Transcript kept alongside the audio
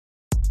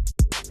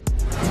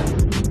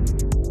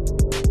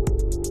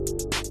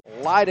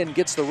Lydon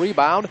gets the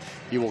rebound.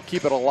 He will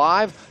keep it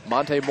alive.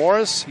 Monte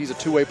Morris, he's a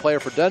two-way player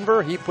for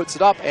Denver. He puts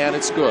it up, and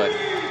it's good.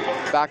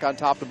 Back on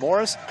top to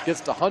Morris,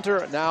 gets to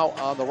Hunter, now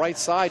on the right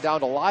side,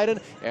 down to Lydon,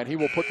 and he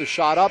will put the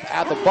shot up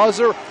at the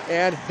buzzer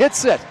and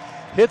hits it.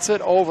 Hits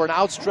it over an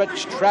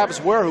outstretched Travis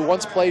Ware, who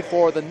once played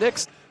for the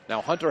Knicks. Now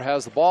Hunter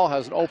has the ball,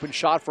 has an open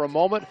shot for a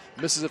moment,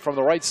 misses it from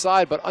the right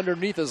side, but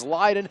underneath is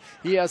Lydon.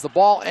 He has the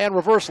ball, and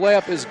reverse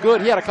layup is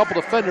good. He had a couple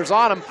defenders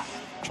on him,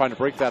 trying to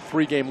break that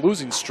three-game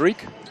losing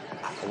streak.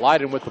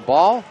 Lydon with the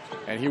ball,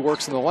 and he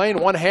works in the lane.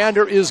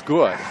 One-hander is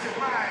good.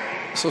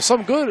 So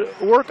some good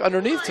work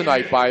underneath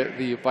tonight by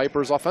the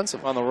Vipers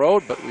offensive on the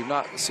road, but we've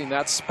not seen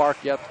that spark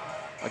yet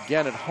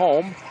again at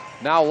home.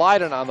 Now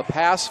Lydon on the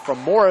pass from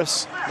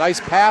Morris.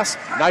 Nice pass,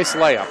 nice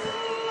layup.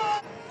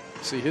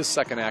 See his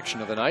second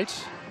action of the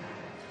night.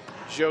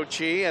 Joe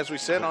Chi, as we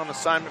said, on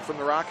assignment from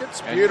the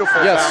Rockets.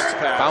 Beautiful bounce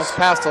pass. Bounce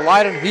pass to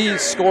Lydon. He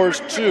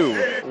scores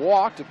two.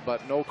 Walked,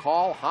 but no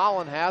call.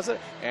 Holland has it,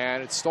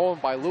 and it's stolen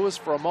by Lewis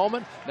for a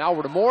moment. Now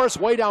over to Morris,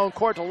 way down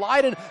court to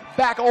Lydon.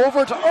 Back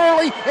over to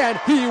Early, and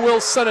he will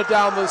send it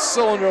down the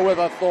cylinder with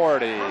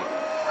authority.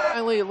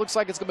 Finally, it looks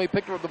like it's going to be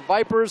picked up with the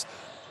Vipers.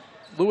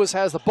 Lewis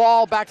has the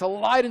ball, back to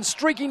Lydon,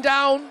 streaking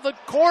down the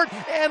court,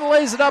 and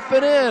lays it up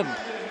and in.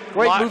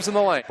 Great moves in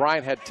the lane.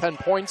 Bryant had 10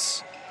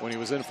 points when he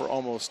was in for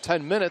almost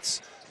 10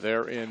 minutes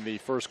there in the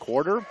first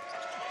quarter.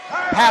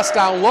 Pass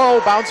down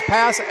low, bounce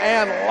pass,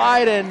 and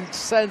Lydon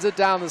sends it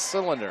down the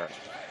cylinder.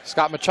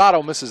 Scott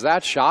Machado misses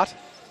that shot.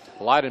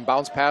 Lydon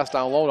bounce pass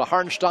down low to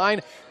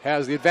Hartenstein,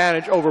 has the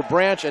advantage over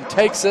Branch and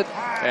takes it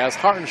as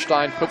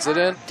Hartenstein puts it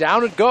in.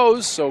 Down it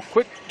goes, so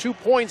quick 2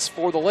 points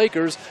for the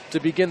Lakers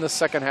to begin the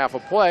second half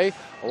of play.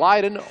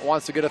 Lydon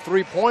wants to get a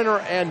three-pointer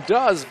and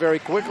does very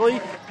quickly.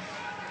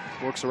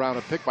 Works around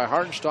a pick by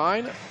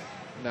Hartenstein.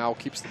 Now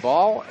keeps the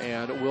ball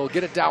and will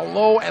get it down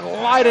low, and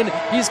Lydon,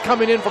 he's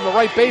coming in from the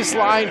right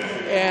baseline,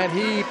 and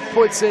he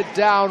puts it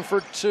down for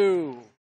two.